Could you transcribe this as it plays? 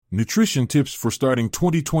Nutrition tips for starting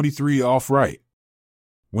 2023 off right.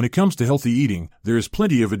 When it comes to healthy eating, there is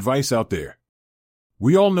plenty of advice out there.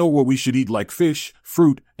 We all know what we should eat like fish,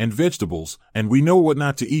 fruit, and vegetables, and we know what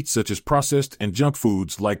not to eat such as processed and junk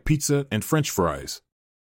foods like pizza and French fries.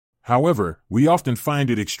 However, we often find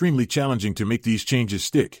it extremely challenging to make these changes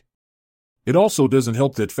stick. It also doesn't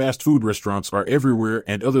help that fast food restaurants are everywhere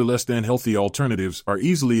and other less than healthy alternatives are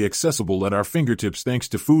easily accessible at our fingertips thanks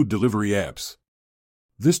to food delivery apps.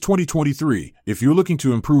 This 2023, if you're looking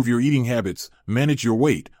to improve your eating habits, manage your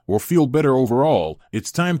weight, or feel better overall,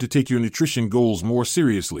 it's time to take your nutrition goals more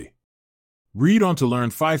seriously. Read on to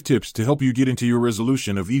learn 5 tips to help you get into your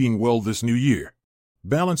resolution of eating well this new year.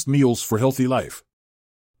 Balanced meals for healthy life.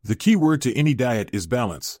 The key word to any diet is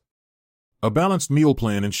balance. A balanced meal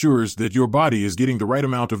plan ensures that your body is getting the right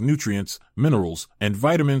amount of nutrients, minerals, and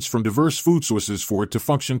vitamins from diverse food sources for it to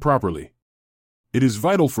function properly. It is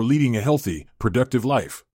vital for leading a healthy, productive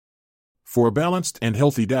life. For a balanced and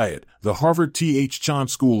healthy diet, the Harvard T.H. Chan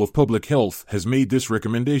School of Public Health has made this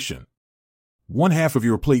recommendation. 1/2 of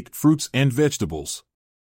your plate fruits and vegetables.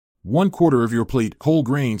 1/4 of your plate whole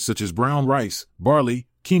grains such as brown rice, barley,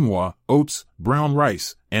 quinoa, oats, brown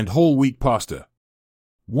rice, and whole wheat pasta.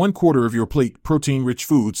 1/4 of your plate protein-rich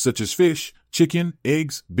foods such as fish, chicken,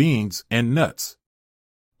 eggs, beans, and nuts.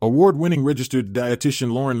 Award-winning registered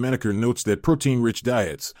dietitian Lauren Menaker notes that protein-rich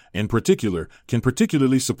diets, in particular, can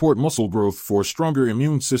particularly support muscle growth for a stronger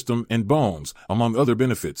immune system and bones, among other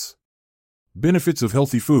benefits. Benefits of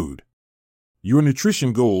healthy food. Your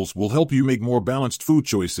nutrition goals will help you make more balanced food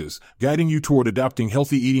choices, guiding you toward adopting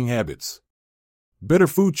healthy eating habits. Better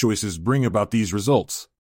food choices bring about these results.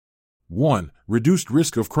 1. Reduced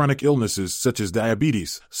risk of chronic illnesses such as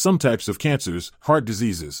diabetes, some types of cancers, heart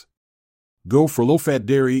diseases. Go for low-fat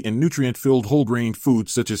dairy and nutrient-filled whole-grain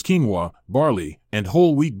foods such as quinoa, barley, and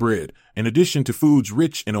whole wheat bread, in addition to foods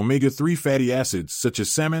rich in omega-3 fatty acids such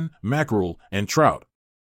as salmon, mackerel, and trout.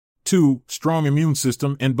 2. Strong immune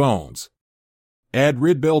system and bones. Add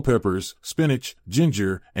red bell peppers, spinach,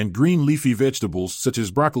 ginger, and green leafy vegetables such as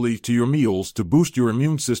broccoli to your meals to boost your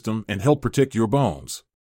immune system and help protect your bones.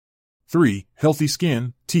 3. Healthy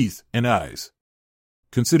skin, teeth, and eyes.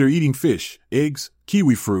 Consider eating fish, eggs,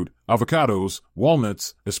 kiwi fruit, avocados,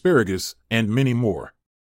 walnuts, asparagus, and many more.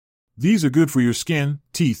 These are good for your skin,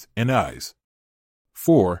 teeth, and eyes.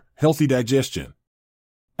 4. Healthy digestion.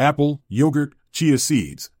 Apple, yogurt, chia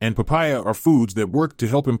seeds, and papaya are foods that work to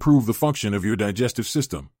help improve the function of your digestive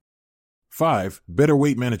system. 5. Better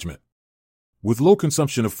weight management. With low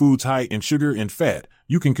consumption of foods high in sugar and fat,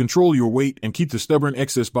 you can control your weight and keep the stubborn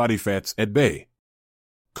excess body fats at bay.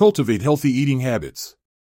 Cultivate healthy eating habits.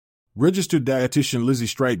 Registered dietitian Lizzie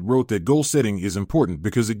Strite wrote that goal setting is important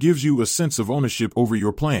because it gives you a sense of ownership over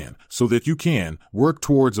your plan so that you can work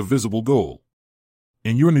towards a visible goal.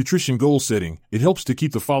 In your nutrition goal setting, it helps to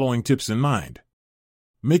keep the following tips in mind.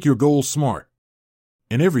 Make your goals SMART.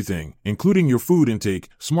 In everything, including your food intake,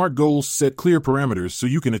 SMART goals set clear parameters so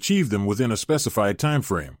you can achieve them within a specified time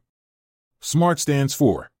frame. SMART stands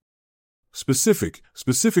for Specific.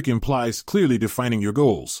 Specific implies clearly defining your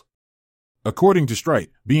goals. According to Strite,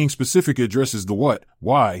 being specific addresses the what,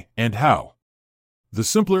 why, and how. The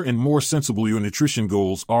simpler and more sensible your nutrition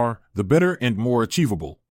goals are, the better and more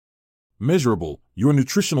achievable. Measurable. Your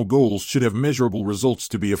nutritional goals should have measurable results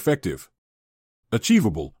to be effective.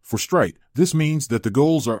 Achievable. For Strite, this means that the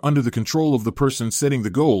goals are under the control of the person setting the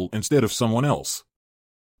goal instead of someone else.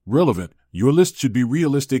 Relevant. Your list should be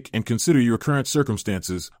realistic and consider your current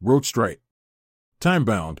circumstances, wrote Strite.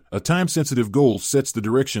 Time-bound. A time-sensitive goal sets the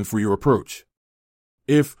direction for your approach.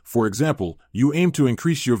 If, for example, you aim to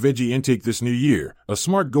increase your veggie intake this new year, a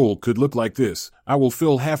SMART goal could look like this: I will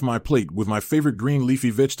fill half my plate with my favorite green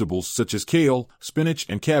leafy vegetables such as kale, spinach,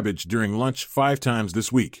 and cabbage during lunch 5 times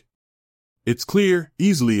this week. It's clear,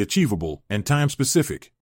 easily achievable, and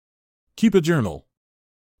time-specific. Keep a journal.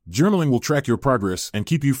 Journaling will track your progress and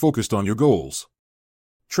keep you focused on your goals.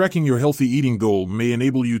 Tracking your healthy eating goal may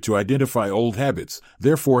enable you to identify old habits,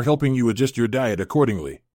 therefore helping you adjust your diet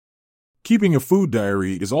accordingly. Keeping a food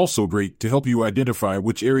diary is also great to help you identify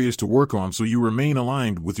which areas to work on so you remain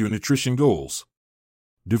aligned with your nutrition goals.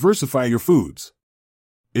 Diversify your foods.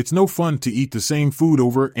 It's no fun to eat the same food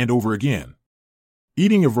over and over again.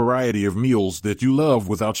 Eating a variety of meals that you love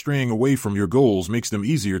without straying away from your goals makes them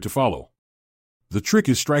easier to follow. The trick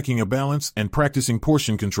is striking a balance and practicing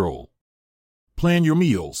portion control. Plan your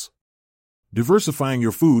meals. Diversifying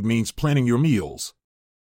your food means planning your meals.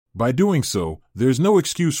 By doing so, there's no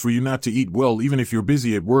excuse for you not to eat well even if you're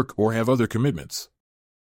busy at work or have other commitments.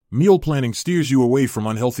 Meal planning steers you away from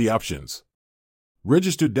unhealthy options.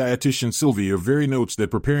 Registered dietitian Sylvia very notes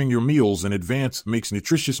that preparing your meals in advance makes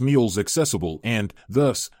nutritious meals accessible and,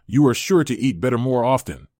 thus, you are sure to eat better more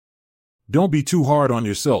often. Don't be too hard on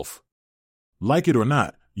yourself. Like it or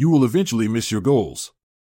not, you will eventually miss your goals.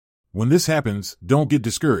 When this happens, don't get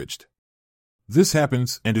discouraged. This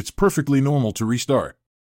happens, and it's perfectly normal to restart.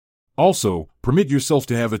 Also, permit yourself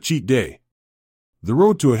to have a cheat day. The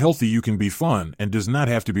road to a healthy you can be fun and does not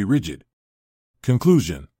have to be rigid.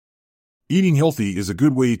 Conclusion. Eating healthy is a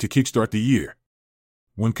good way to kickstart the year.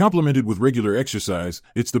 When complemented with regular exercise,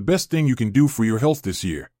 it's the best thing you can do for your health this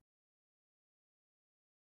year.